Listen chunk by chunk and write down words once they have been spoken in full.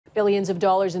Billions of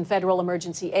dollars in federal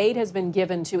emergency aid has been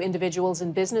given to individuals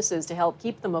and businesses to help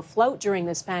keep them afloat during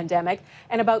this pandemic,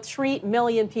 and about 3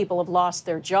 million people have lost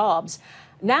their jobs.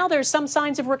 Now there's some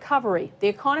signs of recovery. The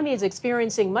economy is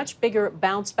experiencing much bigger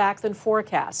bounce back than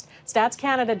forecast. Stats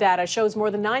Canada data shows more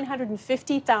than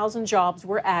 950,000 jobs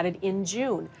were added in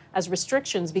June as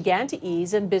restrictions began to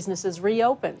ease and businesses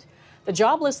reopened. The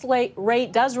jobless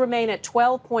rate does remain at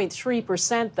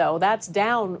 12.3%, though. That's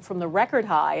down from the record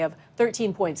high of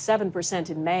 13.7%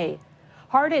 in May.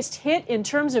 Hardest hit in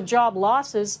terms of job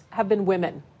losses have been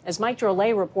women. As Mike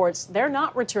Drolet reports, they're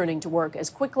not returning to work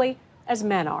as quickly as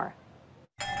men are.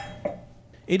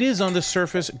 It is on the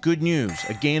surface good news,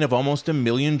 a gain of almost 1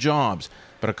 million jobs.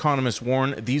 But economists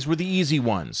warn these were the easy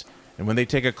ones. And when they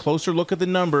take a closer look at the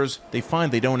numbers, they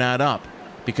find they don't add up,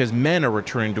 because men are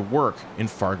returning to work in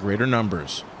far greater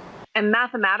numbers. And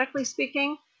mathematically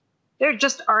speaking, there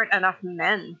just aren't enough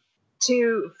men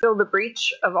to fill the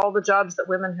breach of all the jobs that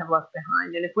women have left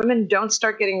behind. And if women don't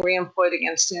start getting reemployed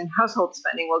again soon, household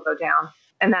spending will go down,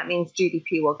 and that means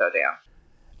GDP will go down.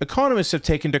 Economists have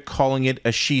taken to calling it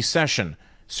a she-cession.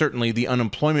 Certainly, the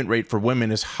unemployment rate for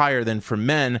women is higher than for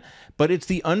men, but it's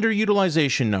the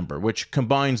underutilization number, which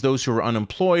combines those who are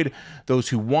unemployed, those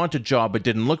who want a job but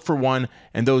didn't look for one,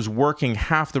 and those working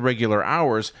half the regular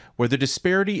hours, where the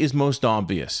disparity is most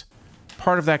obvious.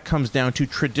 Part of that comes down to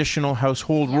traditional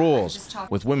household roles,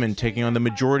 with women taking on the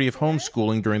majority of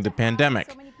homeschooling during the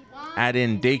pandemic. Add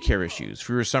in daycare issues,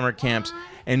 fewer summer camps,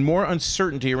 and more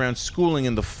uncertainty around schooling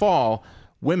in the fall,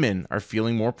 women are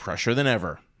feeling more pressure than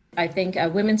ever. I think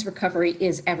women's recovery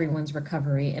is everyone's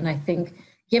recovery. And I think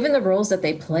given the roles that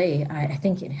they play, I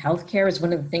think in healthcare is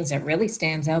one of the things that really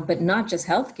stands out, but not just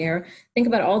healthcare. Think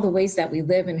about all the ways that we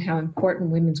live and how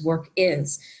important women's work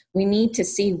is. We need to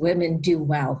see women do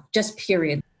well, just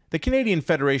period. The Canadian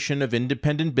Federation of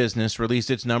Independent Business released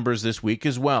its numbers this week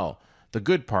as well. The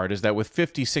good part is that with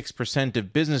 56%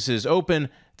 of businesses open,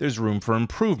 there's room for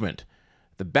improvement.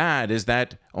 The bad is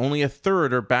that only a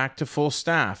third are back to full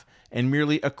staff, and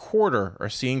merely a quarter are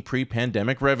seeing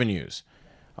pre-pandemic revenues.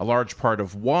 A large part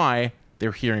of why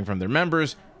they're hearing from their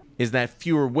members is that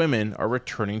fewer women are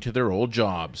returning to their old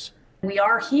jobs. We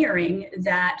are hearing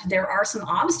that there are some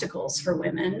obstacles for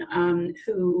women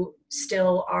who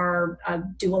still are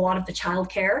do a lot of the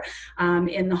childcare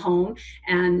in the home.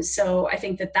 And so I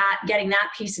think that getting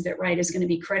that piece of it right is going to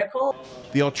be critical.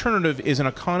 The alternative is an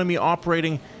economy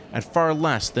operating at far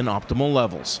less than optimal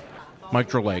levels. Mike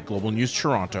Drolet, Global News,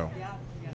 Toronto.